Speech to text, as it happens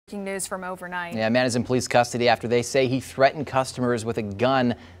News from overnight. Yeah, a man is in police custody after they say he threatened customers with a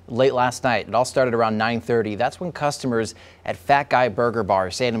gun late last night. It all started around 9:30. That's when customers at Fat Guy Burger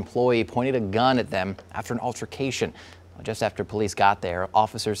Bar say an employee pointed a gun at them after an altercation. Just after police got there,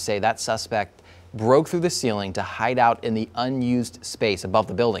 officers say that suspect broke through the ceiling to hide out in the unused space above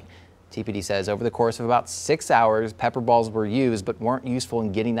the building. TPD says over the course of about 6 hours, pepper balls were used but weren't useful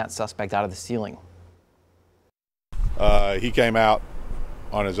in getting that suspect out of the ceiling. He came out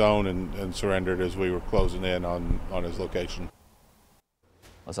on his own and surrendered as we were closing in on his location.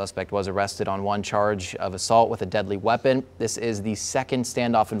 The suspect was arrested on one charge of assault with a deadly weapon. This is the second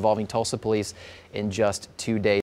standoff involving Tulsa police in just 2 days.